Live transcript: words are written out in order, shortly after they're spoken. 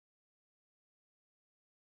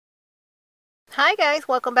Hi guys,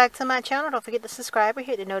 welcome back to my channel. Don't forget to subscribe or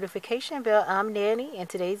hit the notification bell. I'm Danny, and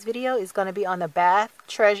today's video is going to be on the Bath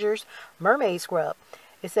Treasures Mermaid Scrub.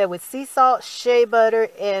 It said with sea salt, shea butter,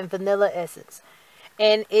 and vanilla essence.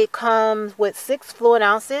 And it comes with 6 fluid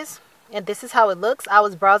ounces. And this is how it looks. I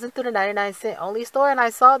was browsing through the 99-cent only store and I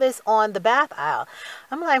saw this on the bath aisle.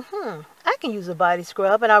 I'm like, I can use a body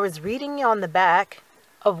scrub. And I was reading on the back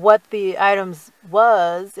of what the items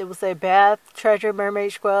was. It would say Bath Treasure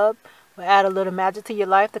Mermaid Scrub. Will add a little magic to your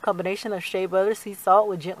life. The combination of shea butter, sea salt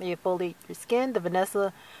will gently exfoliate your skin. The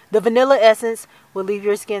vanilla essence will leave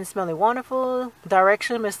your skin smelling wonderful.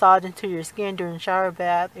 Direction: massage into your skin during shower,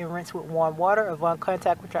 bath, and rinse with warm water. Avoid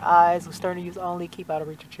contact with your eyes. With stern use only. Keep out of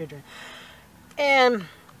reach of children. And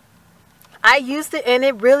I used it, and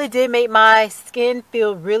it really did make my skin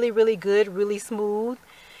feel really, really good, really smooth.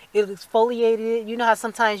 It exfoliated. You know how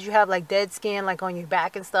sometimes you have like dead skin like on your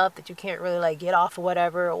back and stuff that you can't really like get off or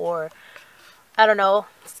whatever, or I don't know,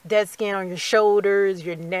 dead skin on your shoulders,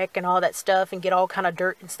 your neck and all that stuff, and get all kind of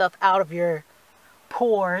dirt and stuff out of your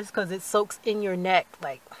pores because it soaks in your neck.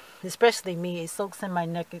 Like, especially me, it soaks in my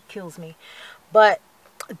neck. It kills me. But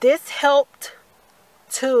this helped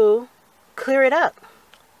to clear it up.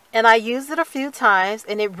 And I used it a few times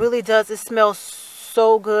and it really does. It smells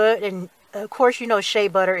so good. And of course, you know, shea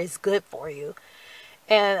butter is good for you.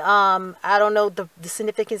 And I don't know the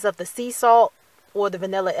significance of the sea salt or the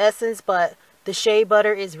vanilla essence, but the shea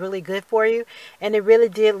butter is really good for you. And it really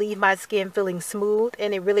did leave my skin feeling smooth.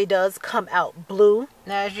 And it really does come out blue.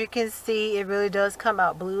 Now, as you can see, it really does come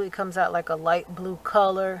out blue. It comes out like a light blue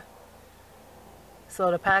color. So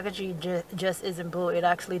the packaging just isn't blue. It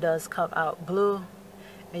actually does come out blue.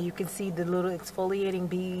 And you can see the little exfoliating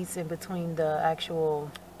beads in between the actual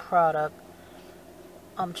product.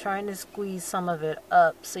 I'm trying to squeeze some of it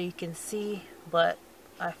up so you can see, but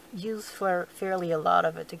I used fairly a lot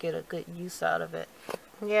of it to get a good use out of it.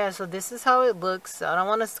 Yeah, so this is how it looks. I don't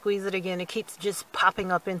want to squeeze it again. It keeps just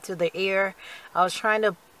popping up into the air. I was trying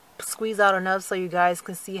to squeeze out enough so you guys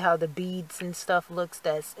can see how the beads and stuff looks.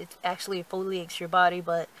 It actually exfoliates your body,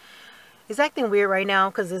 but it's acting weird right now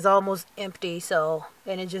because it's almost empty. So,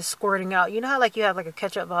 and it's just squirting out. You know how like you have like a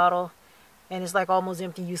ketchup bottle and it's like almost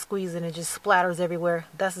empty, you squeeze it and it just splatters everywhere?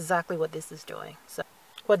 That's exactly what this is doing. So,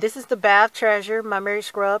 well, this is the Bath Treasure Mermaid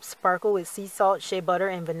Scrub Sparkle with sea salt, shea butter,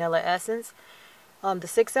 and vanilla essence. The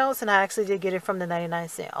 6 ounce, and I actually did get it from the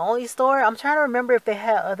 99-cent only store. I'm trying to remember if they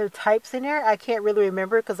had other types in there. I can't really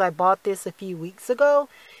remember because I bought this a few weeks ago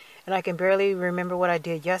and I can barely remember what I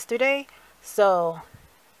did yesterday. So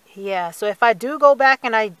yeah, so if I do go back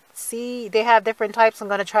and I see they have different types, I'm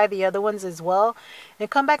going to try the other ones as well and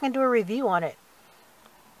come back and do a review on it.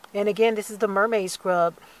 And again, this is the Mermaid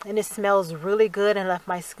Scrub, and it smells really good and left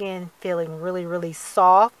my skin feeling really, really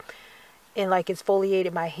soft. And like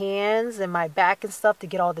exfoliated my hands and my back and stuff to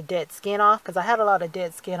get all the dead skin off, because I had a lot of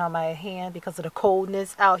dead skin on my hand because of the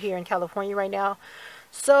coldness out here in California right now.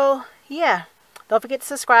 So yeah, don't forget to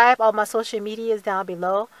subscribe. All my social media is down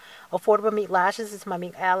below. Affordable Mink Lashes is my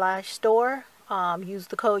Mink Eyelash Store. Use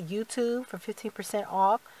the code YouTube for 15%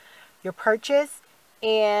 off your purchase,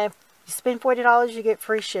 and you spend $40, you get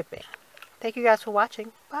free shipping. Thank you guys for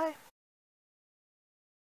watching. Bye.